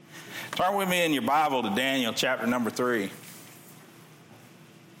Turn with me in your Bible to Daniel chapter number 3.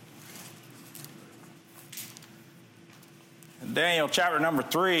 Daniel chapter number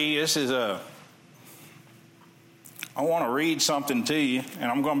 3, I want to read something to you, and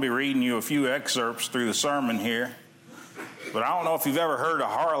I'm going to be reading you a few excerpts through the sermon here. But I don't know if you've ever heard of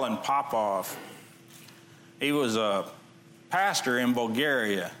Harlan Popov. He was a pastor in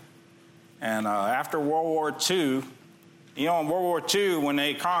Bulgaria. And after World War II, in World War II, when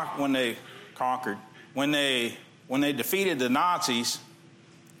they defeated the Nazis,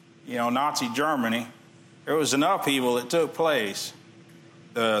 Nazi Germany, there was an upheaval that took place.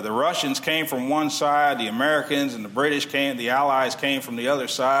 The Russians came from one side, the Americans and the Allies came from the other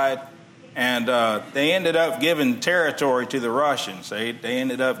side, and they ended up giving territory to the Russians. They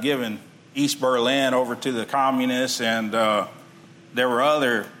ended up giving East Berlin over to the communists, and there were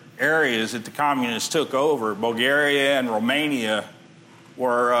other areas that the communists took over. Bulgaria and Romania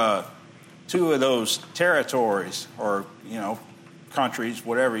were two of those territories, or countries,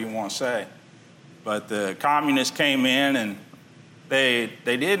 whatever you want to say. But the communists came in, and they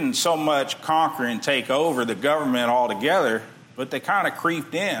didn't so much conquer and take over the government altogether, but they kind of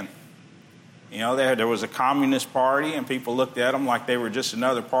creeped in. There was a communist party, and people looked at them like they were just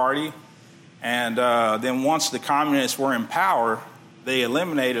another party. And then once the communists were in power, they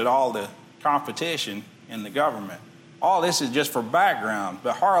eliminated all the competition in the government. All this is just for background.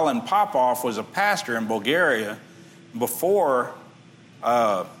 But Harlan Popov was a pastor in Bulgaria before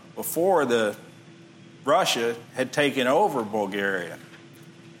the Russia had taken over Bulgaria.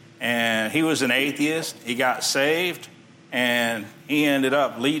 And he was an atheist. He got saved, and he ended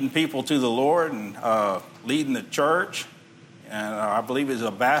up leading people to the Lord and leading the church. And I believe he's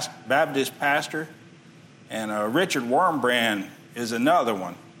a Baptist pastor. And Richard Wurmbrand is another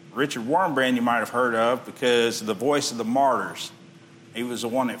one. Richard Wurmbrand you might have heard of because of the Voice of the Martyrs. He was the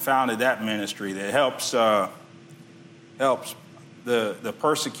one that founded that ministry that helps the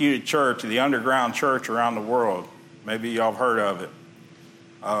persecuted church, the underground church around the world. Maybe y'all have heard of it.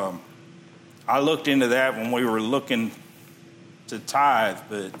 I looked into that when we were looking to tithe,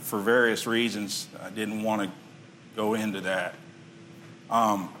 but for various reasons, I didn't want to go into that.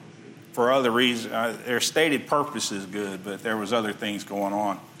 For other reasons, their stated purpose is good, but there was other things going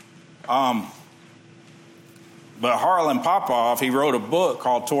on. But Harlan Popov, he wrote a book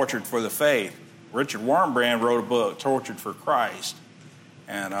called Tortured for the Faith. Richard Wurmbrand wrote a book, Tortured for Christ.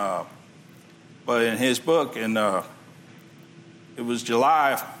 And but in his book, it was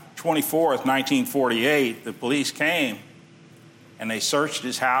July 24th, 1948, the police came and they searched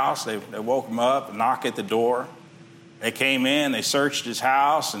his house. They woke him up and knocked at the door. They came in, they searched his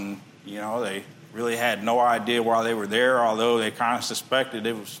house, and they really had no idea why they were there, although they kind of suspected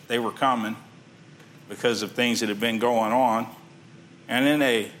they were coming because of things that had been going on. And then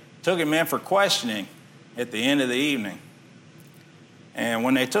they took him in for questioning at the end of the evening. And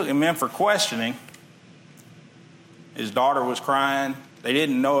when they took him in for questioning, his daughter was crying. They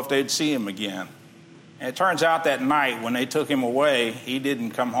didn't know if they'd see him again. And it turns out that night when they took him away, he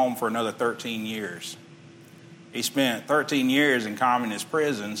didn't come home for another 13 years. He spent 13 years in communist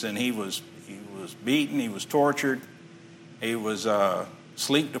prisons, and he was beaten, he was tortured, he was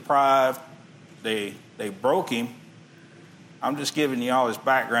sleep deprived. They broke him. I'm just giving you all this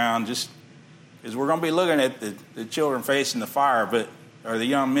background just because we're going to be looking at the children facing the fire, or the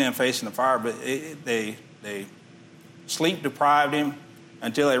young men facing the fire, but they sleep deprived him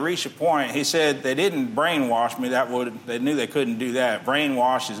until they reached a point. He said they didn't brainwash me. They knew they couldn't do that.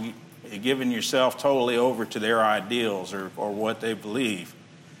 Brainwash is giving yourself totally over to their ideals or what they believe.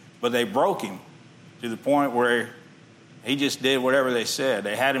 But they broke him to the point where he just did whatever they said.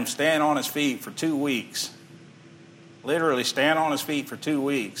 They had him stand on his feet for 2 weeks. Literally stand on his feet for 2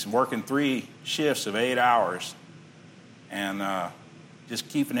 weeks, working 3 shifts of 8 hours, and just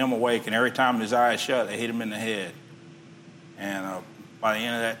keeping him awake. And every time his eyes shut, they hit him in the head. And by the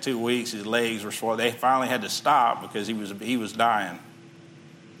end of that 2 weeks, his legs were swollen. They finally had to stop because he was dying.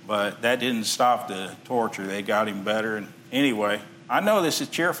 But that didn't stop the torture. They got him better. And anyway, I know this is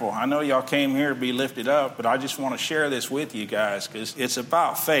cheerful. I know y'all came here to be lifted up, but I just want to share this with you guys because it's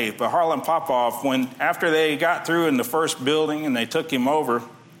about faith. But Harlan Popov, after they got through in the first building and they took him over,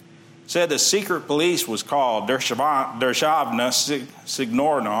 said the secret police was called Dershavna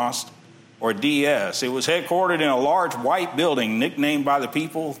Signornost, or DS. It was headquartered in a large white building nicknamed by the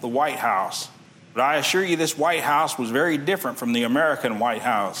people the White House. But I assure you this White House was very different from the American White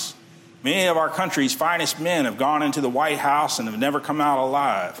House. Many of our country's finest men have gone into the White House and have never come out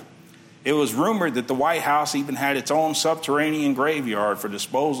alive. It was rumored that the White House even had its own subterranean graveyard for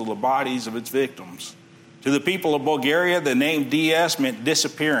disposal of bodies of its victims. To the people of Bulgaria, the name DS meant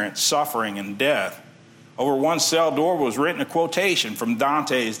disappearance, suffering, and death. Over one cell door was written a quotation from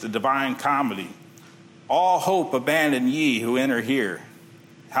Dante's The Divine Comedy. All hope abandon ye who enter here.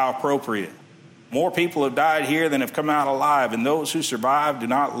 How appropriate. More people have died here than have come out alive, and those who survive do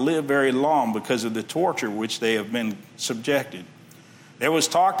not live very long because of the torture which they have been subjected. There was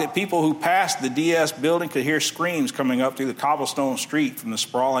talk that people who passed the DS building could hear screams coming up through the cobblestone street from the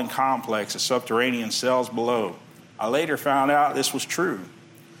sprawling complex of subterranean cells below. I later found out this was true.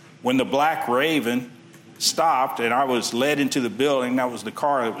 When the Black Raven stopped and I was led into the building, that was the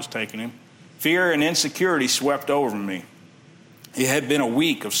car that was taking him, fear and insecurity swept over me. It had been a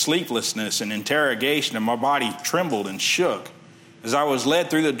week of sleeplessness and interrogation, and my body trembled and shook. As I was led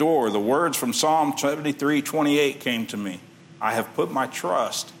through the door, the words from Psalm 73:28 came to me. I have put my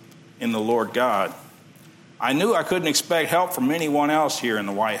trust in the Lord God. I knew I couldn't expect help from anyone else here in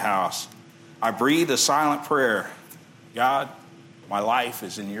the White House. I breathed a silent prayer. God, my life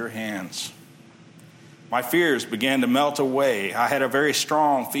is in your hands. My fears began to melt away. I had a very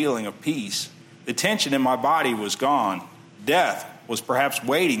strong feeling of peace. The tension in my body was gone. Death was perhaps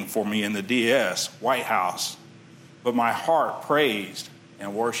waiting for me in the DS, White House. But my heart praised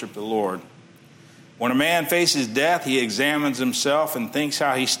and worshiped the Lord. When a man faces death, he examines himself and thinks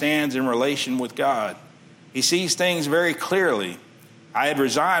how he stands in relation with God. He sees things very clearly. I had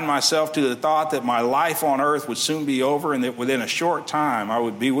resigned myself to the thought that my life on earth would soon be over and that within a short time I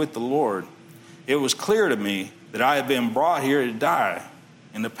would be with the Lord. It was clear to me that I had been brought here to die.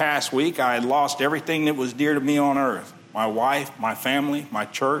 In the past week, I had lost everything that was dear to me on earth: my wife, my family, my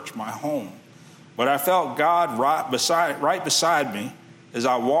church, my home. But I felt God right beside me as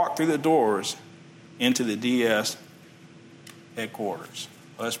I walked through the doors into the DS headquarters.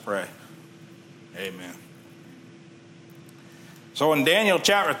 Let's pray. Amen. So in Daniel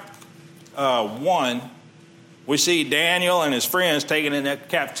chapter 1, we see Daniel and his friends taken into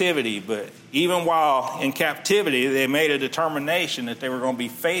captivity. But even while in captivity, they made a determination that they were going to be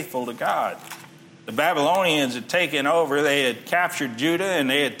faithful to God. The Babylonians had taken over. They had captured Judah, and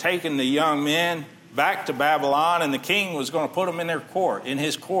they had taken the young men back to Babylon, and the king was going to put them in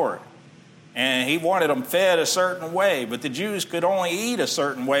his court. And he wanted them fed a certain way, but the Jews could only eat a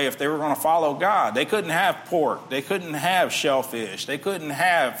certain way if they were going to follow God. They couldn't have pork. They couldn't have shellfish. They couldn't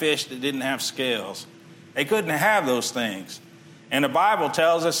have fish that didn't have scales. They couldn't have those things. And the Bible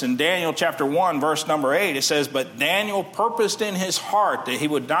tells us in Daniel chapter 1, verse number 8, it says, "But Daniel purposed in his heart that he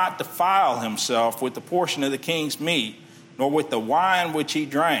would not defile himself with the portion of the king's meat, nor with the wine which he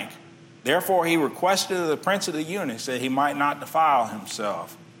drank. Therefore he requested of the prince of the eunuchs that he might not defile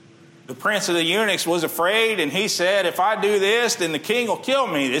himself." The prince of the eunuchs was afraid, and he said, if I do this, then the king will kill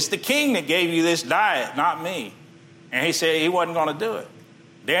me. It's the king that gave you this diet, not me. And he said he wasn't going to do it.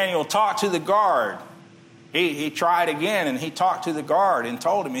 Daniel talked to the guard. He tried again, and he talked to the guard and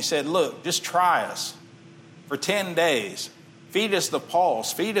told him, he said, look, just try us for 10 days. Feed us the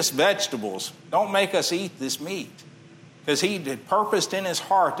pulse. Feed us vegetables. Don't make us eat this meat. Because he had purposed in his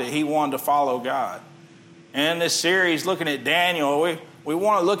heart that he wanted to follow God. And in this series, looking at Daniel, we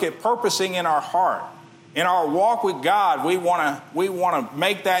want to look at purposing in our heart. In our walk with God, we want to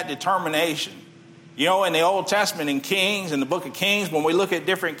make that determination. You know, in the Old Testament, in Kings, in the book of Kings, when we look at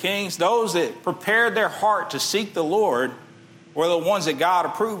different kings, those that prepared their heart to seek the Lord were the ones that God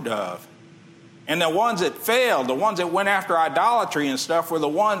approved of. And the ones that failed, the ones that went after idolatry and stuff, were the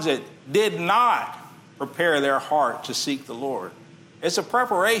ones that did not prepare their heart to seek the Lord. It's a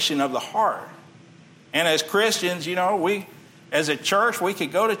preparation of the heart. And as Christians, you know, as a church, we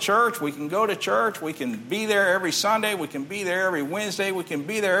could go to church, we can go to church, we can be there every Sunday, we can be there every Wednesday, we can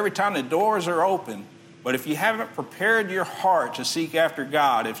be there every time the doors are open. But if you haven't prepared your heart to seek after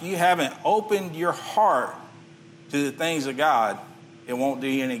God, if you haven't opened your heart to the things of God, it won't do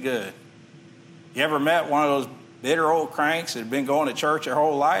you any good. You ever met one of those bitter old cranks that have been going to church their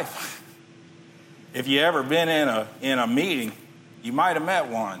whole life? If you ever been in a meeting, you might have met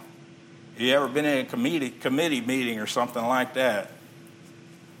one. Have you ever been in a committee meeting or something like that?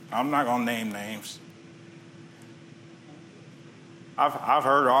 I'm not going to name names. I've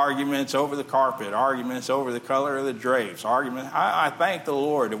heard arguments over the carpet, arguments over the color of the drapes, arguments. I thank the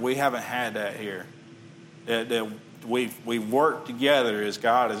Lord that we haven't had that here. That we've worked together as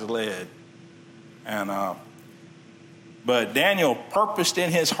God has led. But Daniel purposed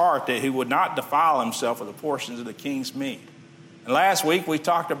in his heart that he would not defile himself with the portions of the king's meat. And last week we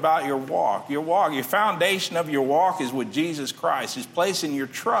talked about your walk. Your foundation of your walk is with Jesus Christ. Is placing your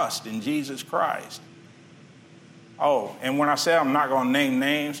trust in Jesus Christ. Oh, and when I say I'm not going to name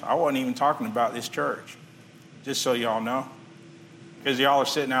names, I wasn't even talking about this church. Just so y'all know. Because y'all are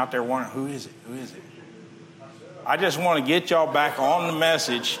sitting out there wondering, who is it? Who is it? I just want to get y'all back on the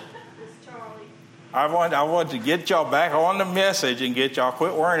message. I want to get y'all back on the message and get y'all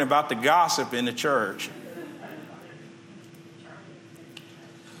quit worrying about the gossip in the church.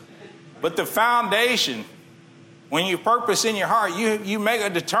 But the foundation, when you purpose in your heart, you make a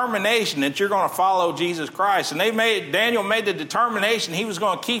determination that you're going to follow Jesus Christ. And Daniel made the determination he was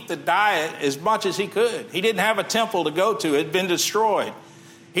going to keep the diet as much as he could. He didn't have a temple to go to. It had been destroyed.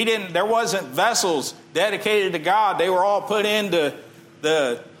 There wasn't vessels dedicated to God. They were all put into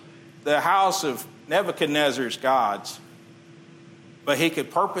the house of Nebuchadnezzar's gods. But he could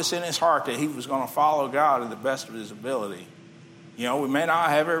purpose in his heart that he was going to follow God to the best of his ability. You know, we may not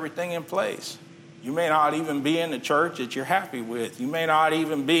have everything in place. You may not even be in the church that you're happy with. You may not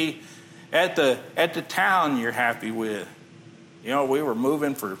even be at the town you're happy with. You know, we were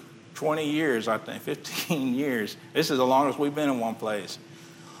moving for 20 years, I think, 15 years. This is the longest we've been in one place.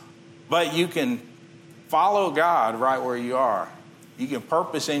 But you can follow God right where you are. You can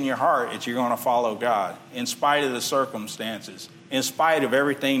purpose in your heart that you're going to follow God in spite of the circumstances, in spite of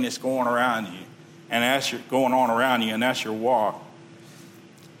everything that's going around you, and that's going on around you, and that's your walk.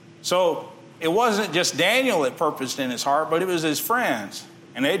 So it wasn't just Daniel that purposed in his heart, but it was his friends.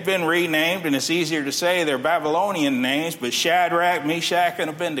 And they'd been renamed, and it's easier to say they're Babylonian names, but Shadrach, Meshach, and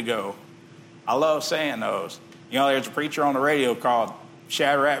Abednego. I love saying those. You know, there's a preacher on the radio called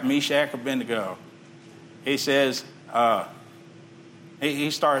Shadrach, Meshach, Abednego. He says,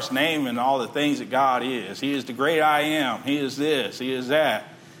 he starts naming all the things that God is. He is the great I am. He is this. He is that.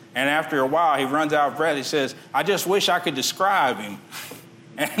 And after a while, he runs out of breath. He says, I just wish I could describe him.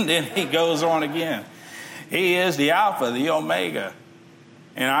 And then he goes on again. He is the Alpha, the Omega.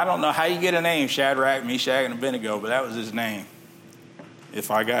 And I don't know how you get a name, Shadrach, Meshach, and Abednego, but that was his name,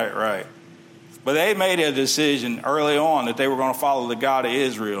 if I got it right. But they made a decision early on that they were going to follow the God of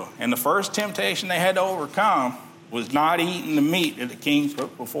Israel. And the first temptation they had to overcome was not eating the meat that the king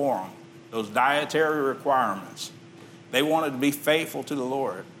put before them, those dietary requirements. They wanted to be faithful to the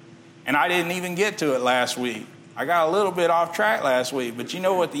Lord. And I didn't even get to it last week. I got a little bit off track last week, but you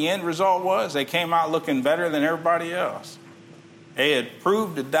know what the end result was? They came out looking better than everybody else. They had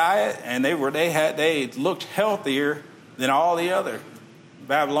proved the diet, and they looked healthier than all the other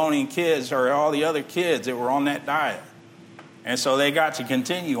Babylonian kids or all the other kids that were on that diet. And so they got to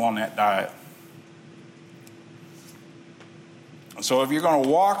continue on that diet. So if you're going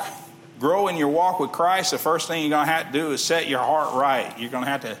to grow in your walk with Christ, the first thing you're going to have to do is set your heart right. You're going to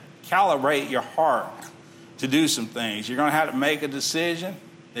have to calibrate your heart to do some things. You're going to have to make a decision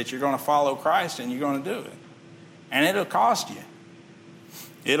that you're going to follow Christ, and you're going to do it. And it'll cost you.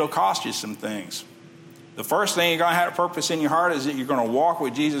 It'll cost you some things. The first thing you're going to have to purpose in your heart is that you're going to walk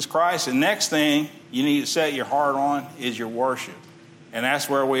with Jesus Christ. The next thing you need to set your heart on is your worship. And that's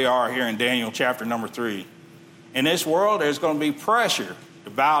where we are here in Daniel chapter number 3. In this world, there's going to be pressure to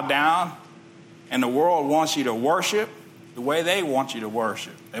bow down, and the world wants you to worship the way they want you to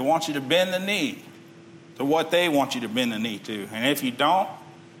worship. They want you to bend the knee to what they want you to bend the knee to. And if you don't,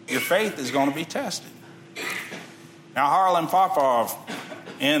 your faith is going to be tested. Now, Harlan Popov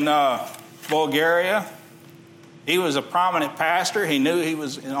in Bulgaria, he was a prominent pastor. He knew he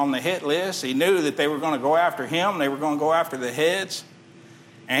was on the hit list. He knew that they were going to go after him. They were going to go after the heads.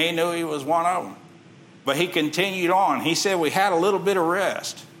 And he knew he was one of them. But he continued on. He said we had a little bit of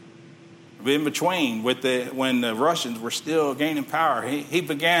rest in between when the Russians were still gaining power.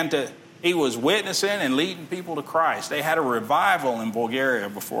 He was witnessing and leading people to Christ. They had a revival in Bulgaria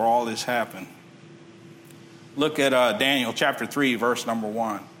before all this happened. Look at Daniel chapter 3, verse number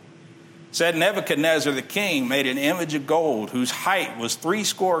 1. It said, Nebuchadnezzar the king made an image of gold whose height was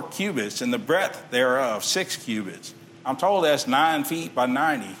 80 cubits and the breadth thereof 6 cubits. I'm told that's 9 feet by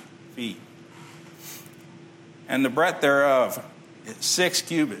 90 feet. And the breadth thereof is 6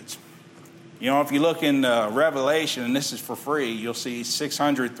 cubits. You know, if you look in Revelation, and this is for free, you'll see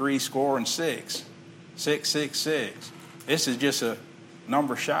 603 score and 6. 666. This is just a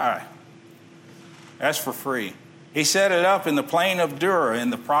number shy. That's for free. He set it up in the plain of Dura in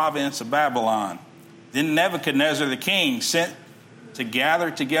the province of Babylon. Then Nebuchadnezzar the king sent to gather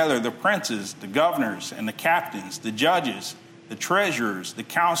together the princes, the governors, and the captains, the judges, the treasurers, the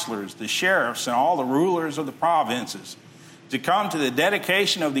counselors, the sheriffs, and all the rulers of the provinces, to come to the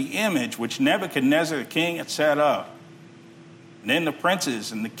dedication of the image which Nebuchadnezzar the king had set up. And then the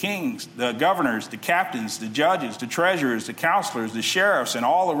princes and the kings, the governors, the captains, the judges, the treasurers, the counselors, the sheriffs, and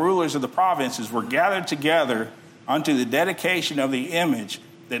all the rulers of the provinces were gathered together unto the dedication of the image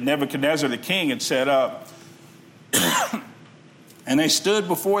that Nebuchadnezzar the king had set up. And they stood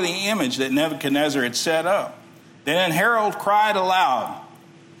before the image that Nebuchadnezzar had set up. Then an herald cried aloud,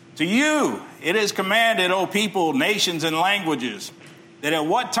 To you it is commanded, O people, nations, and languages, that at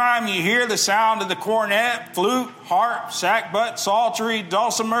what time you hear the sound of the cornet, flute, harp, sackbut, psaltery,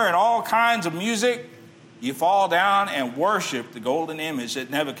 dulcimer, and all kinds of music, you fall down and worship the golden image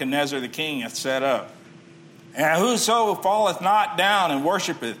that Nebuchadnezzar the king hath set up. And whoso falleth not down and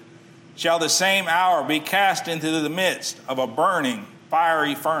worshipeth shall the same hour be cast into the midst of a burning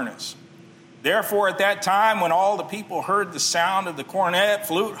fiery furnace. Therefore at that time when all the people heard the sound of the cornet,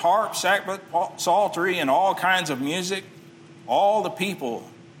 flute, harp, sackbut, psaltery, and all kinds of music, all the people,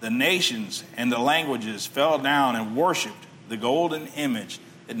 the nations, and the languages fell down and worshipped the golden image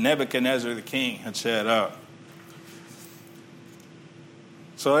that Nebuchadnezzar the king had set up.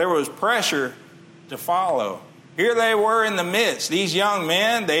 So there was pressure to follow. Here they were in the midst. These young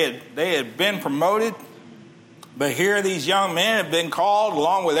men, they had been promoted, but here these young men have been called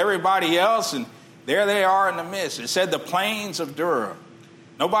along with everybody else, and there they are in the midst. It said the plains of Dura.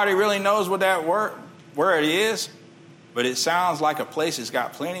 Nobody really knows what that where it is, but it sounds like a place that's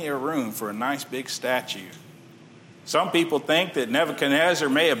got plenty of room for a nice big statue. Some people think that Nebuchadnezzar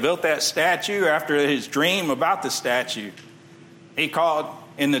may have built that statue after his dream about the statue. He called,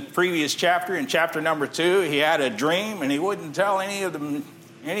 in the previous chapter, in chapter number 2, he had a dream, and he wouldn't tell any of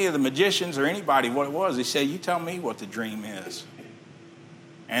the magicians or anybody what it was. He said, you tell me what the dream is,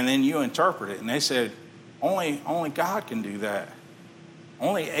 and then you interpret it. And they said, only God can do that.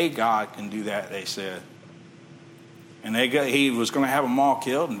 Only a God can do that, they said. And he was going to have them all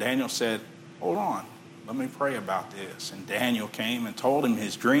killed, and Daniel said, hold on, let me pray about this. And Daniel came and told him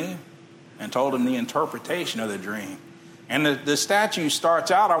his dream and told him the interpretation of the dream. And the statue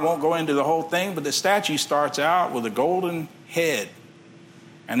starts out, I won't go into the whole thing, but the statue starts out with a golden head.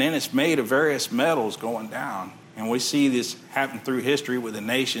 And then it's made of various metals going down. And we see this happen through history with the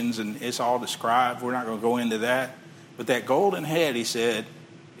nations, and it's all described. We're not going to go into that. But that golden head, he said,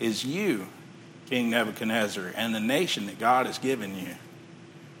 is you, King Nebuchadnezzar, and the nation that God has given you.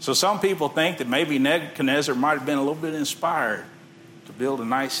 So some people think that maybe Nebuchadnezzar might have been a little bit inspired to build a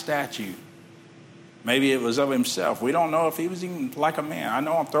nice statue. Maybe it was of himself. We don't know if he was even like a man. I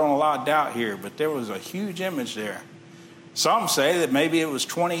know I'm throwing a lot of doubt here, but there was a huge image there. Some say that maybe it was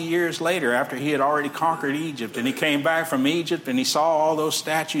 20 years later after he had already conquered Egypt, and he came back from Egypt and he saw all those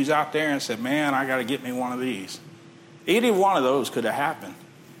statues out there and said, man, I got to get me one of these. Either one of those could have happened.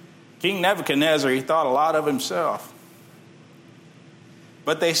 King Nebuchadnezzar, he thought a lot of himself.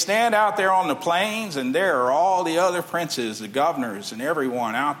 But they stand out there on the plains, and there are all the other princes, the governors, and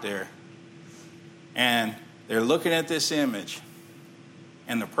everyone out there. And they're looking at this image,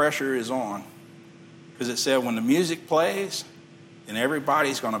 and the pressure is on. Because it said when the music plays, then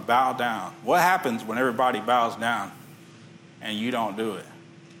everybody's going to bow down. What happens when everybody bows down and you don't do it?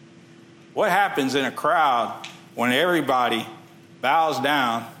 What happens in a crowd when everybody bows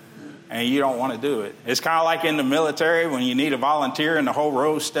down and you don't want to do it? It's kind of like in the military when you need a volunteer and the whole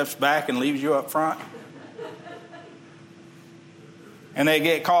row steps back and leaves you up front. And they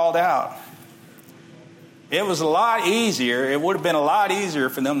get called out. It was a lot easier. It would have been a lot easier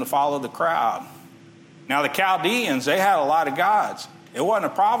for them to follow the crowd. Now, the Chaldeans, they had a lot of gods. It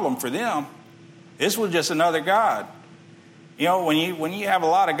wasn't a problem for them. This was just another god. You know, when you have a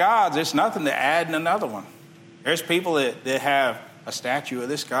lot of gods, it's nothing to add in another one. There's people that have a statue of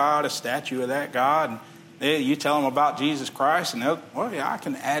this god, a statue of that god. And you tell them about Jesus Christ, and they'll, well, yeah, I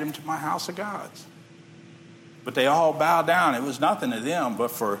can add him to my house of gods. But they all bow down. It was nothing to them,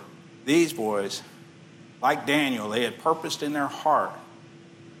 but for these boys, like Daniel, they had purposed in their heart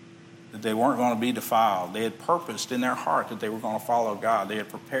that they weren't going to be defiled. They had purposed in their heart that they were going to follow God. They had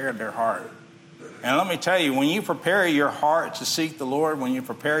prepared their heart. And let me tell you, when you prepare your heart to seek the Lord, when you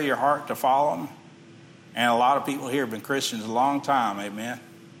prepare your heart to follow him, and a lot of people here have been Christians a long time, amen,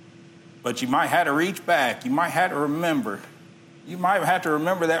 but you might have to reach back. You might have to remember. You might have to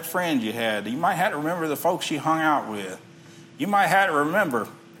remember that friend you had. You might have to remember the folks you hung out with. You might have to remember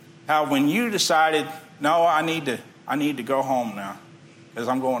how when you decided, no, I need to go home now because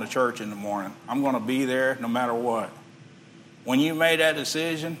I'm going to church in the morning. I'm going to be there no matter what. When you made that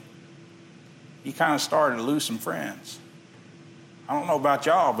decision, you kind of started to lose some friends. I don't know about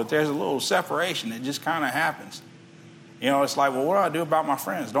y'all, but there's a little separation that just kind of happens. You know, it's like, well, what do I do about my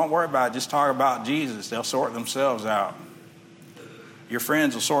friends? Don't worry about it. Just talk about Jesus. They'll sort themselves out. Your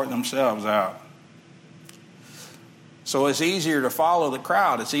friends will sort themselves out. So it's easier to follow the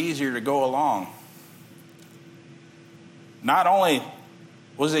crowd. It's easier to go along. Not only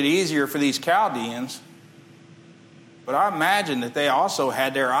was it easier for these Chaldeans, but I imagine that they also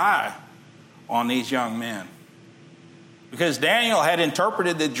had their eye on these young men. Because Daniel had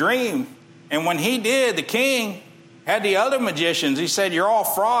interpreted the dream, and when he did, the king, Had the other magicians, he said, you're all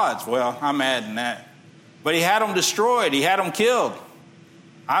frauds. Well, I'm adding that. But he had them destroyed. He had them killed.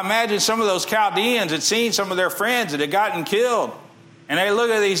 I imagine some of those Chaldeans had seen some of their friends that had gotten killed. And they look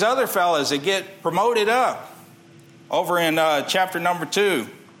at these other fellas that get promoted up. Over in chapter number 2.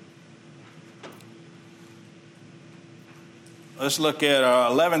 Let's look at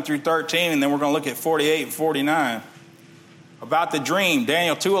 11 through 13, and then we're going to look at 48 and 49. About the dream,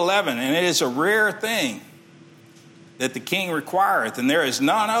 Daniel 2:11. And it is a rare thing that the king requireth, and there is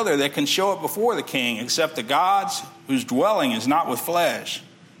none other that can show it before the king, except the gods whose dwelling is not with flesh.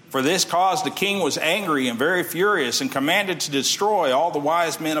 For this cause the king was angry and very furious, and commanded to destroy all the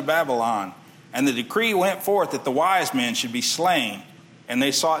wise men of Babylon. And the decree went forth that the wise men should be slain, and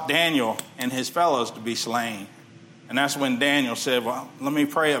they sought Daniel and his fellows to be slain. And that's when Daniel said, well, let me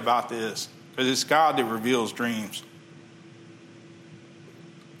pray about this, because it's God that reveals dreams.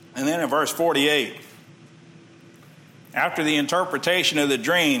 And then in verse 48, after the interpretation of the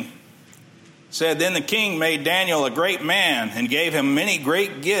dream, said, then the king made Daniel a great man and gave him many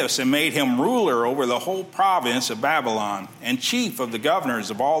great gifts and made him ruler over the whole province of Babylon and chief of the governors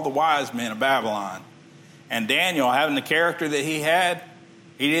of all the wise men of Babylon. And Daniel, having the character that he had,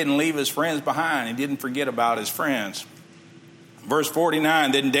 he didn't leave his friends behind. He didn't forget about his friends. Verse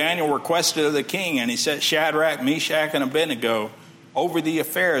 49, then Daniel requested of the king, and he set Shadrach, Meshach, and Abednego over the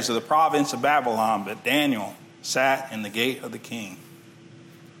affairs of the province of Babylon, but Daniel sat in the gate of the king.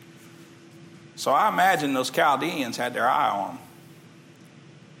 So I imagine those Chaldeans had their eye on him.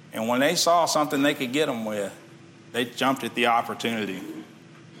 And when they saw something they could get them with, they jumped at the opportunity.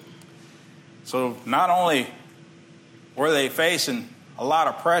 So not only were they facing a lot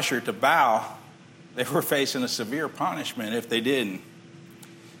of pressure to bow, they were facing a severe punishment if they didn't.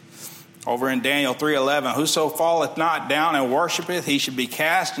 Over in Daniel 3:11, whoso falleth not down and worshipeth, he should be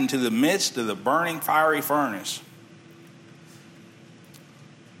cast into the midst of the burning fiery furnace.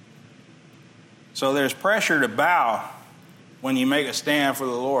 So there's pressure to bow when you make a stand for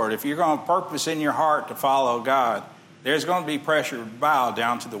the Lord. If you're going to purpose in your heart to follow God, there's going to be pressure to bow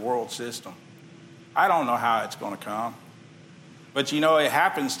down to the world system. I don't know how it's going to come. But you know, it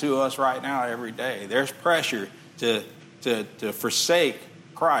happens to us right now every day. There's pressure to forsake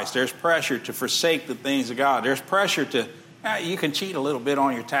Christ. There's pressure to forsake the things of God. There's pressure to, you can cheat a little bit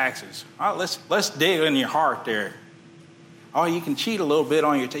on your taxes. Let's dig in your heart there. Oh, you can cheat a little bit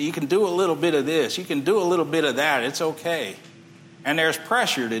on you can do a little bit of this. You can do a little bit of that. It's okay. And there's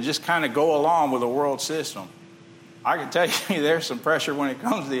pressure to just kind of go along with the world system. I can tell you there's some pressure when it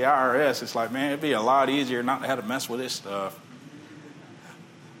comes to the IRS. It's like, man, it'd be a lot easier not to have to mess with this stuff.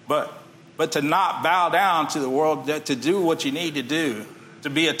 But to not bow down to the world, to do what you need to do, to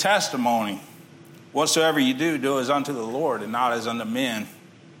be a testimony. Whatsoever you do, do as unto the Lord and not as unto men.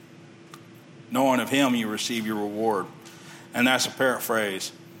 Knowing of him you receive your reward. And that's a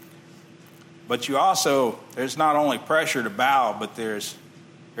paraphrase. But you also, there's not only pressure to bow, but there's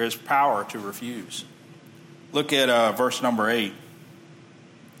power to refuse. Look at verse number 8.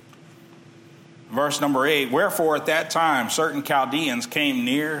 Verse number 8, wherefore at that time certain Chaldeans came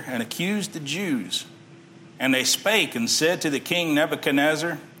near and accused the Jews. And they spake and said to the king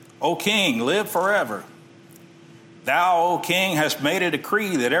Nebuchadnezzar, O king, live forever. Thou, O king, hast made a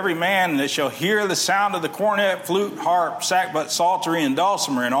decree that every man that shall hear the sound of the cornet, flute, harp, sackbut, psaltery, and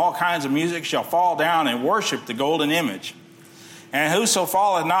dulcimer, and all kinds of music shall fall down and worship the golden image. And whoso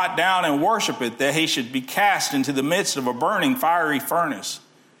falleth not down and worshipeth, that he should be cast into the midst of a burning fiery furnace.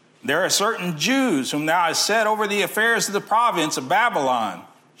 There are certain Jews whom thou hast set over the affairs of the province of Babylon,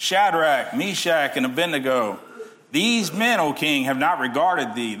 Shadrach, Meshach, and Abednego. These men, O king, have not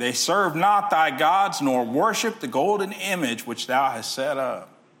regarded thee. They serve not thy gods, nor worship the golden image which thou hast set up.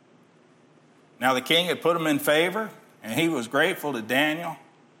 Now the king had put him in favor, and he was grateful to Daniel.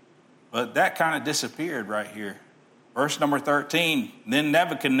 But that kind of disappeared right here. Verse number 13, then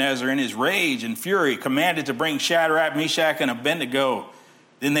Nebuchadnezzar in his rage and fury commanded to bring Shadrach, Meshach, and Abednego.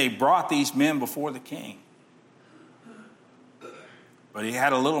 Then they brought these men before the king. But he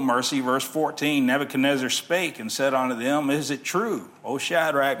had a little mercy. Verse 14, Nebuchadnezzar spake and said unto them, is it true, O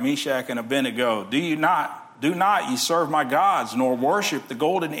Shadrach, Meshach, and Abednego? Do not ye serve my gods, nor worship the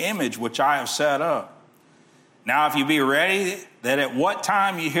golden image which I have set up? Now if you be ready, that at what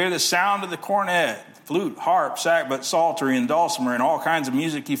time you hear the sound of the cornet, flute, harp, sackbut, psaltery, and dulcimer, and all kinds of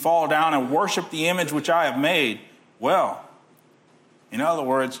music, you fall down and worship the image which I have made, well, in other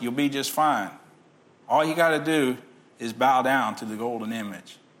words, you'll be just fine. All you got to do is bow down to the golden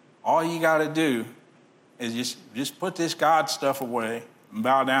image. All you got to do is just put this God stuff away and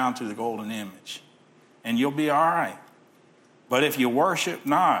bow down to the golden image. And you'll be all right. But if you worship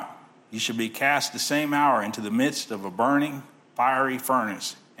not, you shall be cast the same hour into the midst of a burning, fiery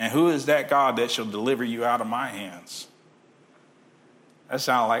furnace. And who is that God that shall deliver you out of my hands? That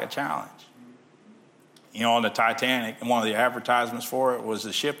sounds like a challenge. You know, on the Titanic, and one of the advertisements for it was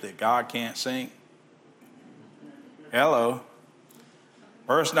the ship that God can't sink. Hello.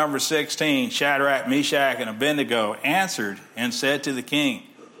 Verse number 16, Shadrach, Meshach, and Abednego answered and said to the king,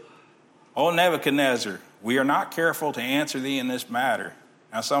 O Nebuchadnezzar, we are not careful to answer thee in this matter.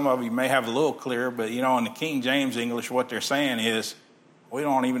 Now, some of you may have a little clearer, but, you know, in the King James English, what they're saying is, we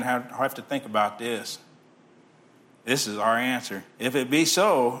don't even have to think about this. This is our answer. If it be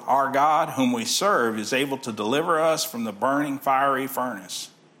so, our God, whom we serve, is able to deliver us from the burning fiery furnace,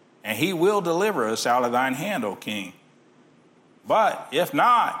 and he will deliver us out of thine hand, O king. But if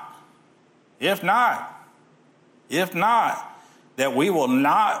not, that we will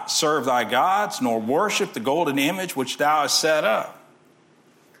not serve thy gods, nor worship the golden image which thou hast set up.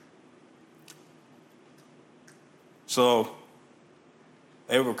 So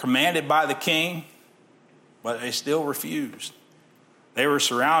they were commanded by the king, but they still refused. They were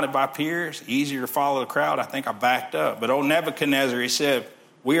surrounded by peers, easier to follow the crowd. I think I backed up. But O Nebuchadnezzar, he said,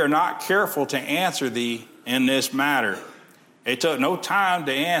 we are not careful to answer thee in this matter. They took no time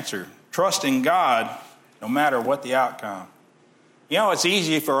to answer, trusting God no matter what the outcome. You know, it's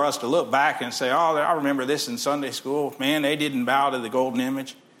easy for us to look back and say, oh, I remember this in Sunday school. Man, they didn't bow to the golden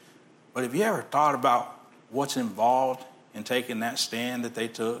image. But have you ever thought about what's involved in taking that stand that they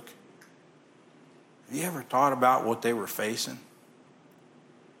took? Have you ever thought about what they were facing?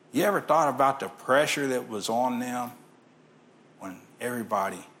 You ever thought about the pressure that was on them when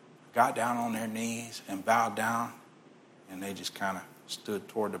everybody got down on their knees and bowed down and they just kind of stood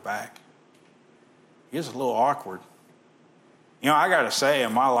toward the back? It's a little awkward. You know, I got to say,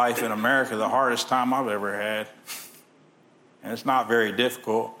 in my life in America, the hardest time I've ever had, and it's not very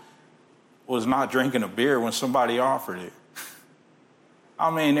difficult, was not drinking a beer when somebody offered it. I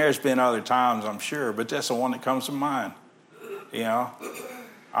mean, there's been other times, I'm sure, but that's the one that comes to mind. You know,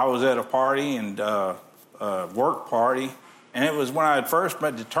 I was at a party and a work party, and it was when I had first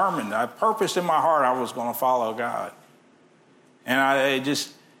been determined. I purposed in my heart I was going to follow God. And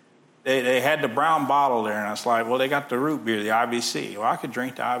they had the brown bottle there, and I was like, well, they got the root beer, the IBC. Well, I could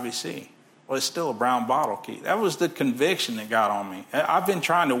drink the IBC. Well, it's still a brown bottle, Keith. That was the conviction that got on me. I've been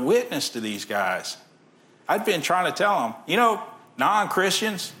trying to witness to these guys. I've been trying to tell them, you know,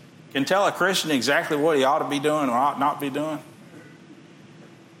 non-Christians can tell a Christian exactly what he ought to be doing or ought not be doing.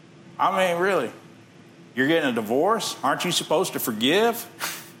 I mean, really. You're getting a divorce? Aren't you supposed to forgive?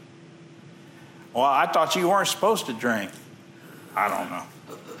 Well, I thought you weren't supposed to drink. I don't know.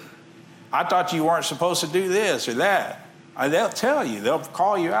 I thought you weren't supposed to do this or that. They'll tell you. They'll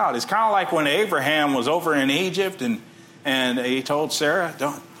call you out. It's kind of like when Abraham was over in Egypt and he told Sarah,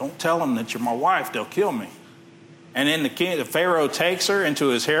 don't tell them that you're my wife. They'll kill me. And then the Pharaoh takes her into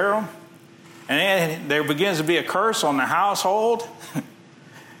his harem. And then there begins to be a curse on the household.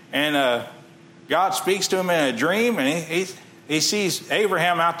 And God speaks to him in a dream. And he sees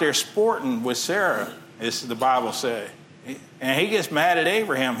Abraham out there sporting with Sarah, as the Bible says. And he gets mad at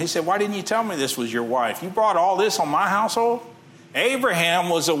Abraham. He said, why didn't you tell me this was your wife? You brought all this on my household? Abraham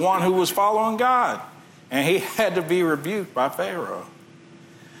was the one who was following God. And he had to be rebuked by Pharaoh.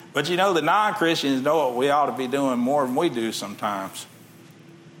 But you know, the non-Christians know what we ought to be doing more than we do sometimes.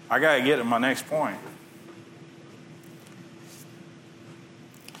 I got to get to my next point.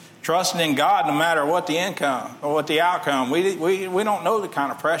 Trusting in God no matter what the income or what the outcome. We don't know the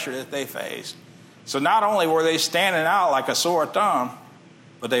kind of pressure that they faced. So not only were they standing out like a sore thumb,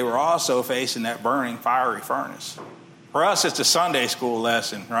 but they were also facing that burning fiery furnace. For us, it's a Sunday school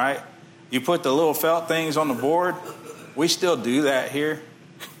lesson, right? You put the little felt things on the board. We still do that here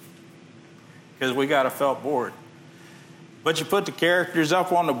because we got a felt board. But you put the characters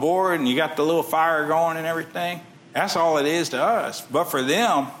up on the board and you got the little fire going and everything. That's all it is to us. But for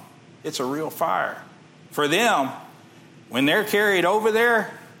them, it's a real fire. For them, when they're carried over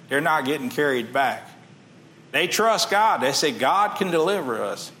there, they're not getting carried back. They trust God. They say, God can deliver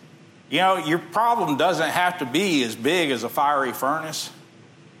us. You know, your problem doesn't have to be as big as a fiery furnace.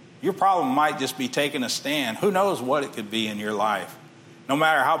 Your problem might just be taking a stand. Who knows what it could be in your life? No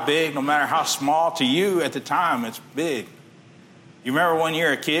matter how big, no matter how small, to you at the time, it's big. You remember when you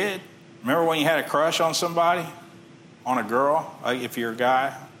were a kid? Remember when you had a crush on somebody? On a girl, if you're a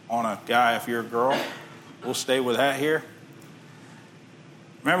guy? On a guy if you're a girl? We'll stay with that here.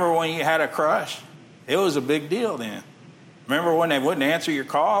 Remember when you had a crush? It was a big deal then. Remember when they wouldn't answer your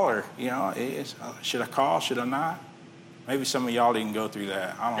call or, you know, should I call, should I not? Maybe some of y'all didn't go through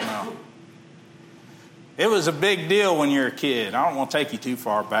that. I don't know. It was a big deal when you're a kid. I don't want to take you too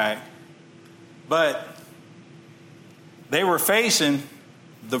far back. But they were facing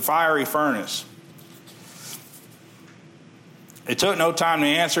the fiery furnace. It took no time to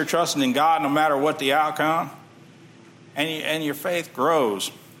answer, trusting in God no matter what the outcome. And your faith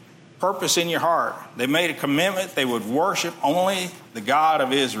grows. Purpose in your heart. They made a commitment they would worship only the God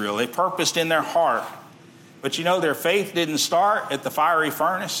of Israel. They purposed in their heart. But you know, their faith didn't start at the fiery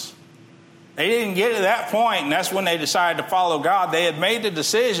furnace. They didn't get to that point, and that's when they decided to follow God. They had made the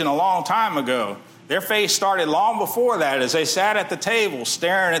decision a long time ago. Their faith started long before that as they sat at the table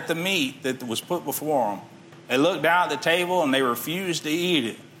staring at the meat that was put before them. They looked down at the table and they refused to eat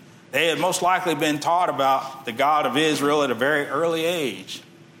it. They had most likely been taught about the God of Israel at a very early age.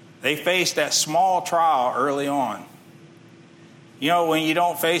 They faced that small trial early on. You know, when you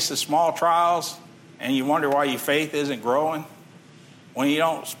don't face the small trials and you wonder why your faith isn't growing, when you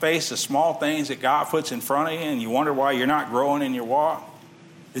don't face the small things that God puts in front of you and you wonder why you're not growing in your walk,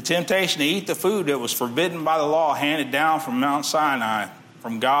 the temptation to eat the food that was forbidden by the law handed down from Mount Sinai,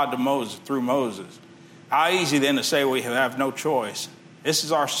 from God to Moses, through Moses. How easy then to say we have no choice. This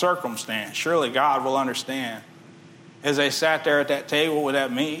is our circumstance. Surely God will understand. As they sat there at that table with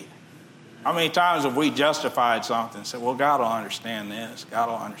that meat, how many times have we justified something and said, well, God will understand this. God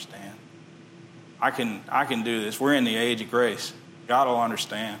will understand. I can do this. We're in the age of grace. God will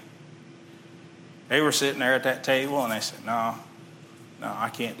understand. They were sitting there at that table and they said, no, I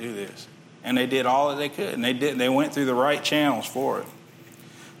can't do this. And they did all that they could. And they went through the right channels for it.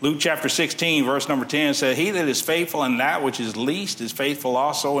 Luke chapter 16, verse number 10 said, he that is faithful in that which is least is faithful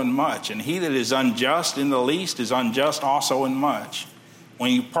also in much. And he that is unjust in the least is unjust also in much.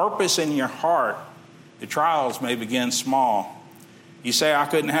 When you purpose in your heart, the trials may begin small. You say, I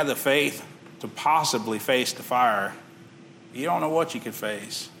couldn't have the faith to possibly face the fire. You don't know what you could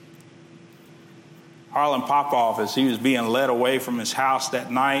face. Harlan Popoff, as he was being led away from his house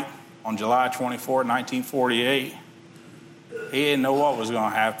that night on July 24, 1948, he didn't know what was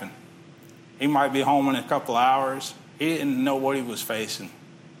going to happen. He might be home in a couple hours. He didn't know what he was facing.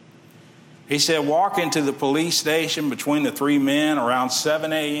 He said, walking to the police station between the three men around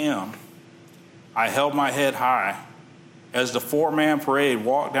 7 a.m., I held my head high. As the four-man parade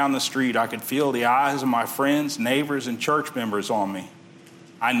walked down the street, I could feel the eyes of my friends, neighbors, and church members on me.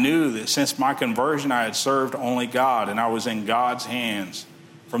 I knew that since my conversion, I had served only God, and I was in God's hands.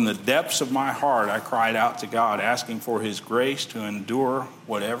 From the depths of my heart, I cried out to God, asking for his grace to endure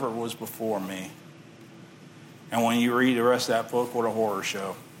whatever was before me. And when you read the rest of that book, what a horror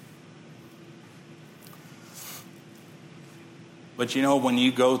show. But you know, when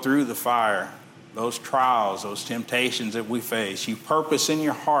you go through the fire, those trials, those temptations that we face, you purpose in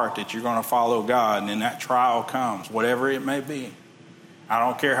your heart that you're going to follow God, and then that trial comes, whatever it may be. I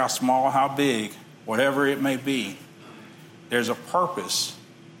don't care how small, how big, whatever it may be. There's a purpose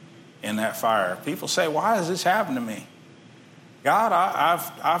in that fire. People say, why does this happen to me? God,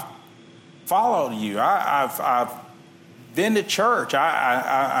 I've followed you. I've been to church.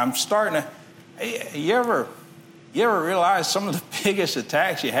 I'm starting to. You ever realize some of the biggest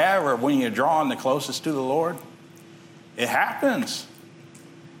attacks you have are when you're drawing the closest to the Lord? It happens.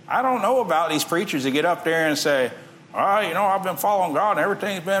 I don't know about these preachers that get up there and say, I've been following God and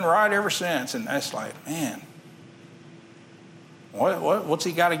everything's been right ever since. And that's like, man, what's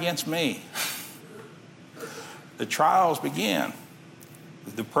he got against me? The trials begin.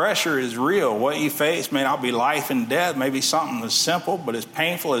 The pressure is real. What you face may not be life and death, maybe something as simple but as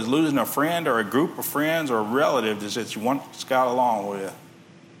painful as losing a friend or a group of friends or a relative that you once got along with.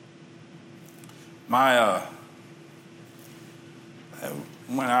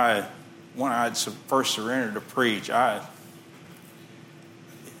 When I first surrendered to preach, I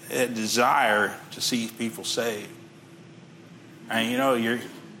had a desire to see people saved. And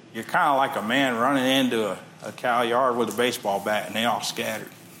you're kind of like a man running into a cow yard with a baseball bat and they all scattered.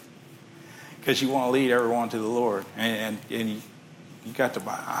 Because you want to lead everyone to the Lord. And you got to,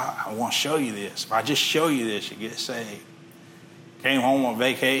 I want to show you this. If I just show you this, you get saved. Came home on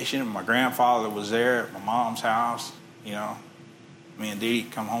vacation. My grandfather was there at my mom's house. Me and Dee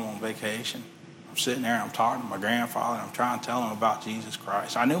come home on vacation. I'm sitting there, I'm talking to my grandfather, and I'm trying to tell him about Jesus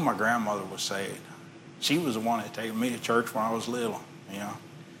Christ. I knew my grandmother was saved. She was the one that took me to church when I was little,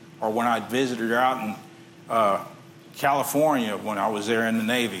 Or when I visited her out in California when I was there in the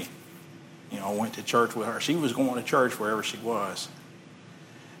Navy. Went to church with her. She was going to church wherever she was.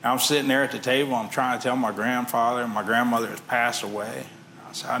 And I'm sitting there at the table, I'm trying to tell my grandfather, and my grandmother has passed away.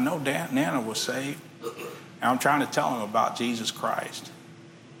 I said, I know Nana was saved. And I'm trying to tell him about Jesus Christ.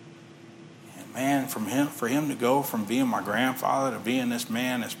 And man, for him to go from being my grandfather to being this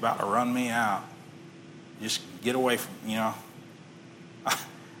man that's about to run me out, just get away from,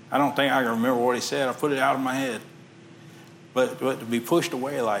 I don't think I can remember what he said. I put it out of my head. But to be pushed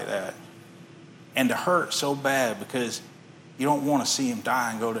away like that and to hurt so bad because you don't want to see him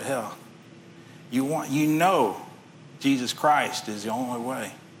die and go to hell. You know Jesus Christ is the only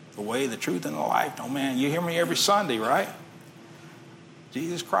way. The way, the truth, and the life. Oh, man, you hear me every Sunday, right?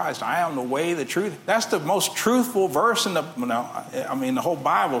 Jesus Christ, I am the way, the truth. That's the most truthful verse in the whole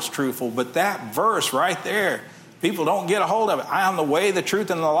Bible's truthful, but that verse right there, people don't get a hold of it. I am the way, the truth,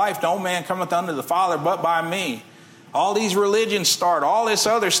 and the life. No man cometh unto the Father but by me. All these religions start. All this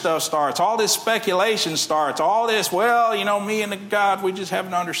other stuff starts. All this speculation starts. All this, me and the God, we just have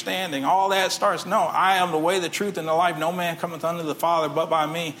an understanding. All that starts. No, I am the way, the truth, and the life. No man cometh unto the Father but by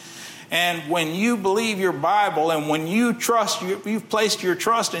me. And when you believe your Bible and when you trust, you've placed your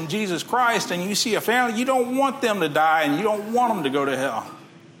trust in Jesus Christ and you see a family, you don't want them to die and you don't want them to go to hell.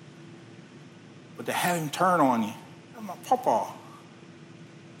 But to have him turn on you, I'm a pawpaw.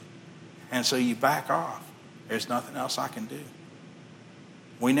 And so you back off. There's nothing else I can do.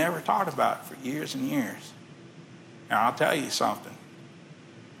 We never talked about it for years and years. Now, I'll tell you something.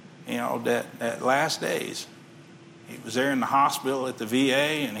 That last days, he was there in the hospital at the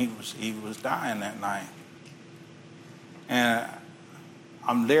VA, and he was dying that night. And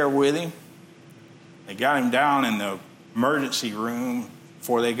I'm there with him. They got him down in the emergency room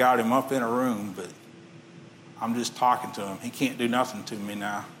before they got him up in a room, but I'm just talking to him. He can't do nothing to me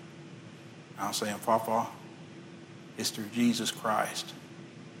now. I'm saying, Papa, it's through Jesus Christ.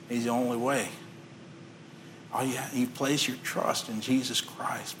 He's the only way. Oh, yeah, you place your trust in Jesus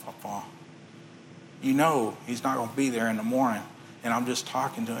Christ, Papa. You know he's not going to be there in the morning. And I'm just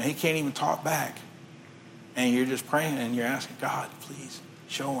talking to him. He can't even talk back. And you're just praying and you're asking God, please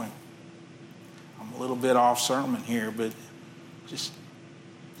show him. I'm a little bit off sermon here, but just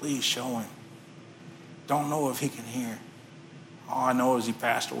please show him. Don't know if he can hear. All I know is he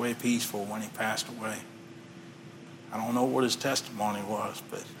passed away peaceful when he passed away. I don't know what his testimony was,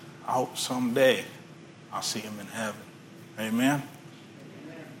 but I hope someday I'll see him in heaven. Amen?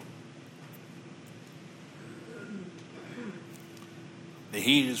 The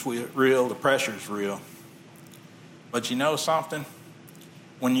heat is real, the pressure is real. But you know something?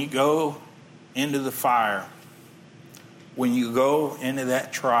 When you go into the fire, when you go into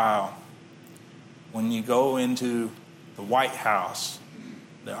that trial, when you go into the White House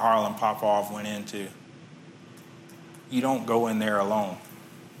that Harlan Popov went into, you don't go in there alone.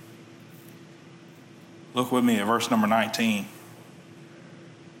 Look with me at verse number 19.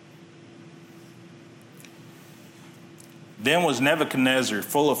 Then was Nebuchadnezzar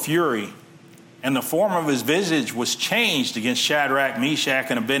full of fury, and the form of his visage was changed against Shadrach, Meshach,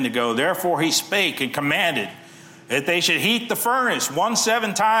 and Abednego. Therefore he spake and commanded that they should heat the furnace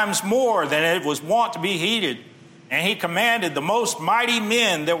 17 times more than it was wont to be heated. And he commanded the most mighty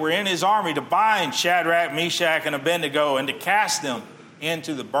men that were in his army to bind Shadrach, Meshach, and Abednego and to cast them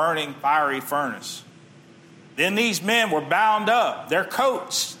into the burning fiery furnace. Then these men were bound up, their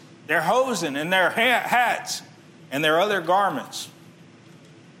coats, their hosen, and their hats, and their other garments,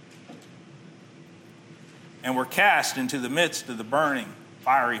 and were cast into the midst of the burning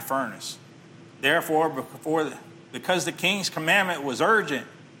fiery furnace. Therefore, because the king's commandment was urgent,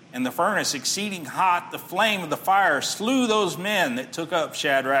 and the furnace exceeding hot, the flame of the fire slew those men that took up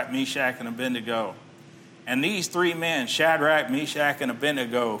Shadrach, Meshach, and Abednego. And these three men, Shadrach, Meshach, and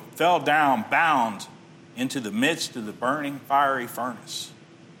Abednego, fell down bound into the midst of the burning fiery furnace.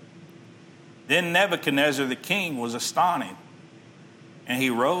 Then Nebuchadnezzar the king was astonished, and he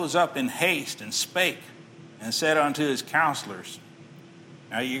rose up in haste and spake and said unto his counselors.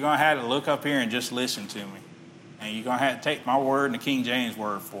 Now you're going to have to look up here and just listen to me. And you're going to have to take my word and the King James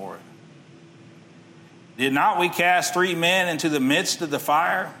word for it. Did not we cast 3 men into the midst of the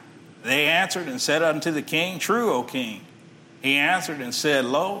fire? They answered and said unto the king, True, O king. He answered and said,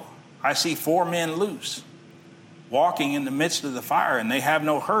 Lo, I see 4 men loose, walking in the midst of the fire, and they have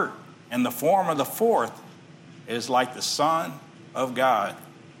no hurt. And the form of the 4th is like the Son of God.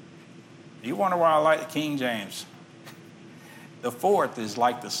 Do you wonder why I like the King James? The 4th is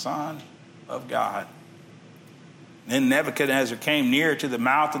like the Son of God. Then Nebuchadnezzar came near to the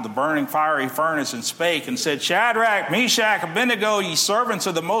mouth of the burning fiery furnace and spake and said, Shadrach, Meshach, Abednego, ye servants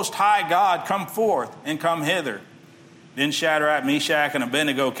of the Most High God, come forth and come hither. Then Shadrach, Meshach, and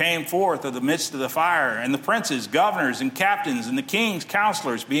Abednego came forth of the midst of the fire, and the princes, governors, and captains, and the king's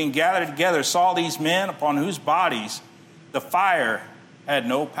counselors, being gathered together, saw these men upon whose bodies the fire had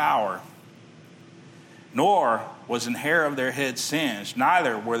no power, nor was an hair of their heads singed,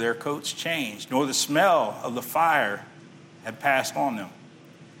 neither were their coats changed, nor the smell of the fire had passed on them.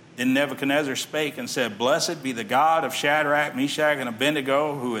 Then Nebuchadnezzar spake and said, Blessed be the God of Shadrach, Meshach, and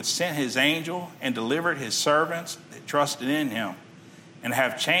Abednego, who had sent his angel and delivered his servants that trusted in him, and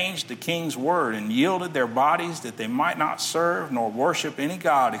have changed the king's word and yielded their bodies that they might not serve nor worship any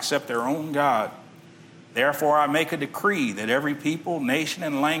god except their own God. Therefore I make a decree that every people, nation,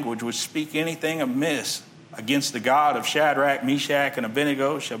 and language which speak anything amiss against the God of Shadrach, Meshach, and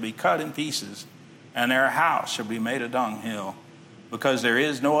Abednego shall be cut in pieces, and their house shall be made a dunghill, because there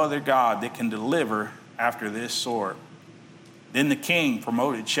is no other God that can deliver after this sort. Then the king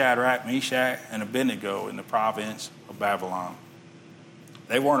promoted Shadrach, Meshach, and Abednego in the province of Babylon.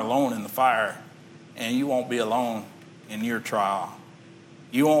 They weren't alone in the fire, and you won't be alone in your trial.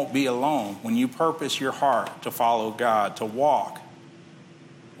 You won't be alone when you purpose your heart to follow God, to walk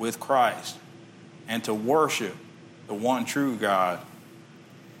with Christ, and to worship the one true God,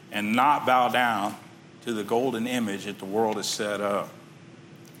 and not bow down to the golden image that the world has set up.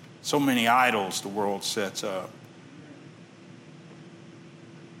 So many idols the world sets up.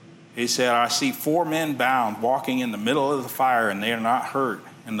 He said, I see 4 men bound walking in the middle of the fire, and they are not hurt.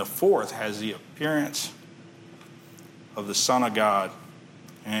 And the 4th has the appearance of the Son of God.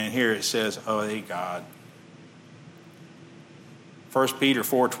 And here it says, of a God. 1 Peter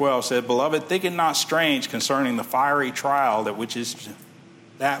 4:12 said, Beloved, think it not strange concerning the fiery trial that which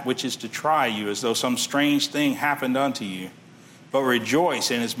is to try you, as though some strange thing happened unto you. But rejoice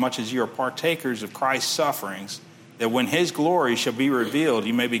inasmuch as you are partakers of Christ's sufferings, that when his glory shall be revealed,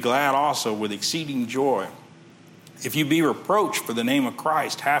 you may be glad also with exceeding joy. If you be reproached for the name of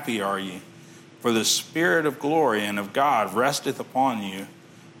Christ, happy are ye, for the Spirit of glory and of God resteth upon you.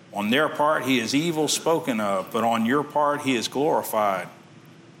 On their part he is evil spoken of, but on your part he is glorified.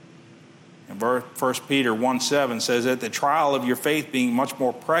 And 1 Peter 1:7 says that the trial of your faith being much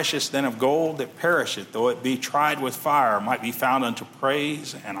more precious than of gold that perisheth, though it be tried with fire, might be found unto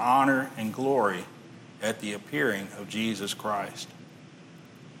praise and honor and glory at the appearing of Jesus Christ.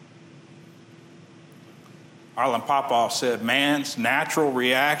 Harlan Popoff said, man's natural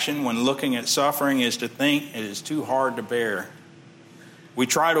reaction when looking at suffering is to think it is too hard to bear. We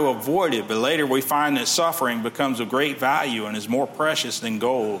try to avoid it, but later we find that suffering becomes of great value and is more precious than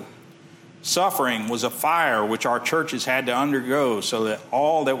gold. Suffering was a fire which our churches had to undergo so that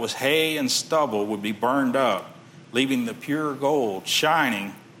all that was hay and stubble would be burned up, leaving the pure gold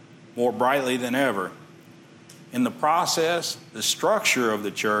shining more brightly than ever. In the process, the structure of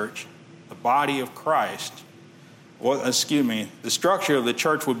the church, the body of Christ, the structure of the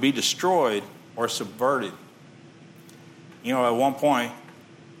church would be destroyed or subverted. You know, at one point,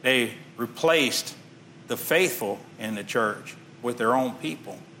 they replaced the faithful in the church with their own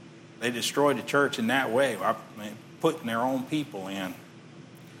people. They destroyed the church in that way, putting their own people in.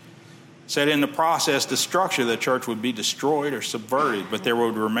 Said in the process, the structure of the church would be destroyed or subverted, but there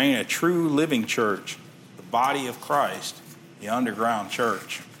would remain a true living church, the body of Christ, the underground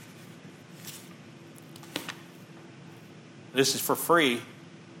church. This is for free.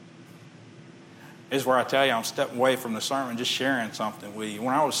 This is where I tell you I'm stepping away from the sermon, just sharing something with you.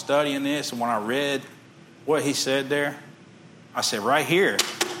 When I was studying this and when I read what he said there, I said, right here,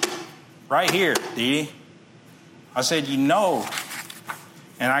 Dee. I said, you know,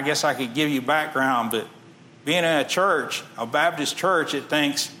 and I guess I could give you background, but being in a church, a Baptist church, it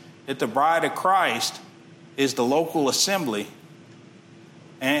thinks that the bride of Christ is the local assembly.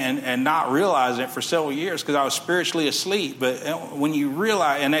 And not realizing it for several years because I was spiritually asleep. But when you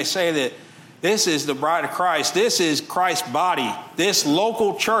realize, and they say that this is the bride of Christ, this is Christ's body, this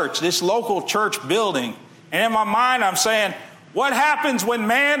local church building. And in my mind, I'm saying, what happens when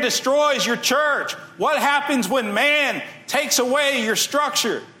man destroys your church? What happens when man takes away your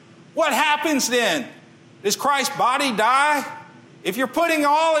structure? What happens then? Does Christ's body die? If you're putting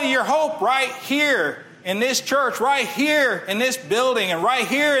all of your hope right here in this church, right here in this building, and right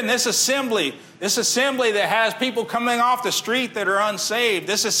here in this assembly that has people coming off the street that are unsaved,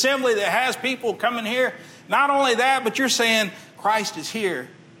 this assembly that has people coming here, not only that, but you're saying Christ is here.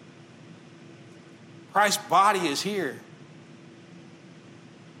 Christ's body is here.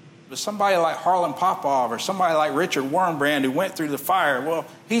 But somebody like Harlan Popoff or somebody like Richard Wurmbrand who went through the fire, well,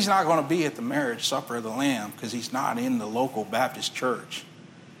 he's not going to be at the marriage supper of the Lamb because he's not in the local Baptist church.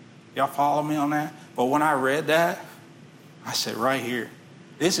 Y'all follow me on that? But when I read that, I said, right here,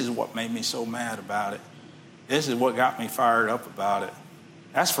 this is what made me so mad about it. This is what got me fired up about it.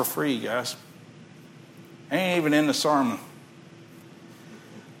 That's for free, guys. Ain't even in the sermon.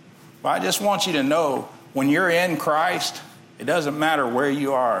 But I just want you to know, when you're in Christ, it doesn't matter where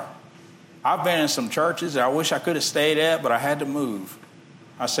you are. I've been in some churches that I wish I could have stayed at, but I had to move.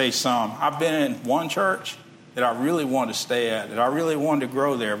 I say some. I've been in one church that I really wanted to stay at, that I really wanted to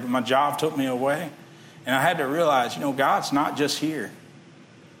grow there. But my job took me away. And I had to realize, God's not just here.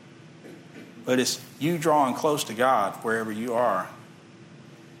 But it's you drawing close to God wherever you are.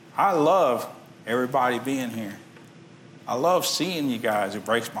 I love everybody being here. I love seeing you guys. It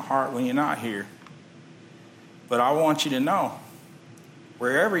breaks my heart when you're not here. But I want you to know,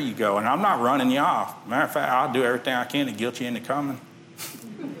 wherever you go, and I'm not running you off. Matter of fact, I'll do everything I can to guilt you into coming.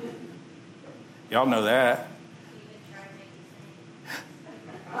 Y'all know that.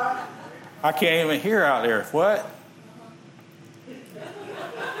 I can't even hear out there. What?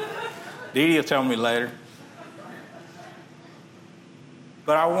 Dee Dee will tell me later.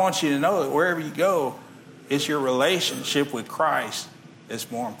 But I want you to know that wherever you go, it's your relationship with Christ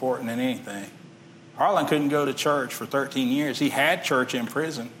that's more important than anything. Harlan couldn't go to church for 13 years. He had church in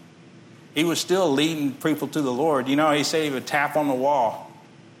prison. He was still leading people to the Lord. He said he would tap on the wall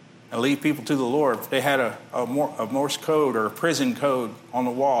and lead people to the Lord. They had a Morse code or a prison code on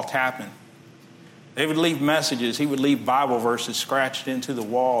the wall tapping. They would leave messages. He would leave Bible verses scratched into the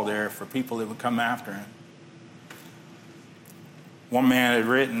wall there for people that would come after him. One man had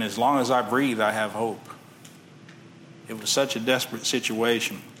written, "As long as I breathe, I have hope." It was such a desperate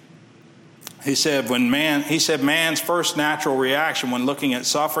situation. He said, man's first natural reaction when looking at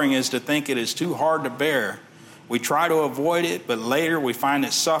suffering is to think it is too hard to bear. We try to avoid it, but later we find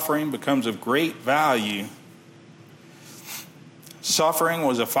that suffering becomes of great value. Suffering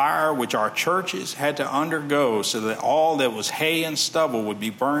was a fire which our churches had to undergo so that all that was hay and stubble would be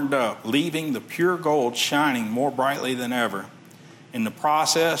burned up, leaving the pure gold shining more brightly than ever. In the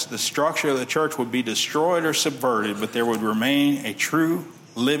process, the structure of the church would be destroyed or subverted, but there would remain a true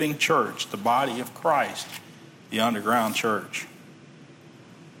living church, the body of Christ, the underground church.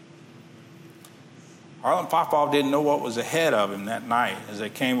 Harlan Popov didn't know what was ahead of him that night as they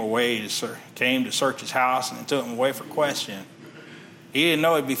came to search his house and they took him away for questioning. He didn't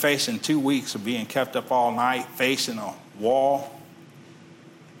know he'd be facing 2 weeks of being kept up all night, facing a wall.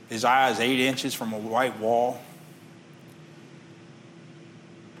 His eye is 8 inches from a white wall.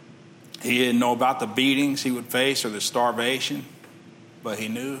 He didn't know about the beatings he would face or the starvation, but he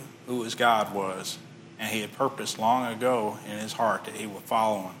knew who his God was, and he had purposed long ago in his heart that he would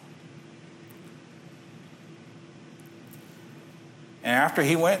follow him. And after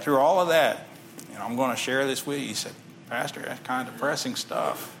he went through all of that, and I'm going to share this with you, he said, "Pastor, that's kind of depressing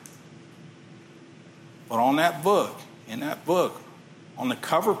stuff." But in that book, on the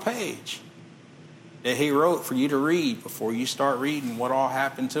cover page that he wrote for you to read before you start reading what all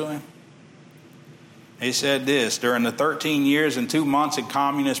happened to him, he said this: "During the 13 years and 2 months in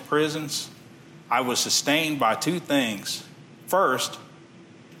communist prisons, I was sustained by two things. First,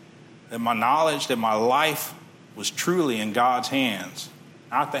 that my knowledge that my life was truly in God's hands,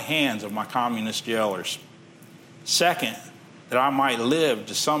 not the hands of my communist jailers. Second, that I might live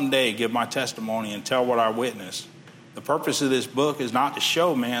to someday give my testimony and tell what I witnessed. The purpose of this book is not to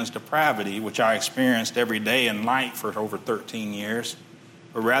show man's depravity, which I experienced every day and night for over 13 years,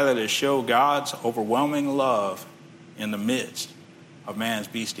 but rather to show God's overwhelming love in the midst of man's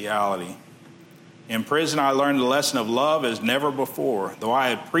bestiality. In prison, I learned the lesson of love as never before. Though I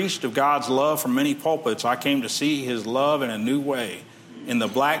had preached of God's love from many pulpits, I came to see his love in a new way. In the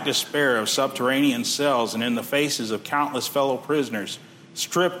black despair of subterranean cells and in the faces of countless fellow prisoners,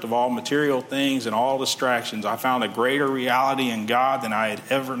 stripped of all material things and all distractions, I found a greater reality in God than I had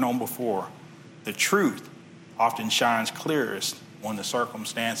ever known before. The truth often shines clearest when the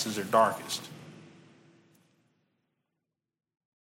circumstances are darkest."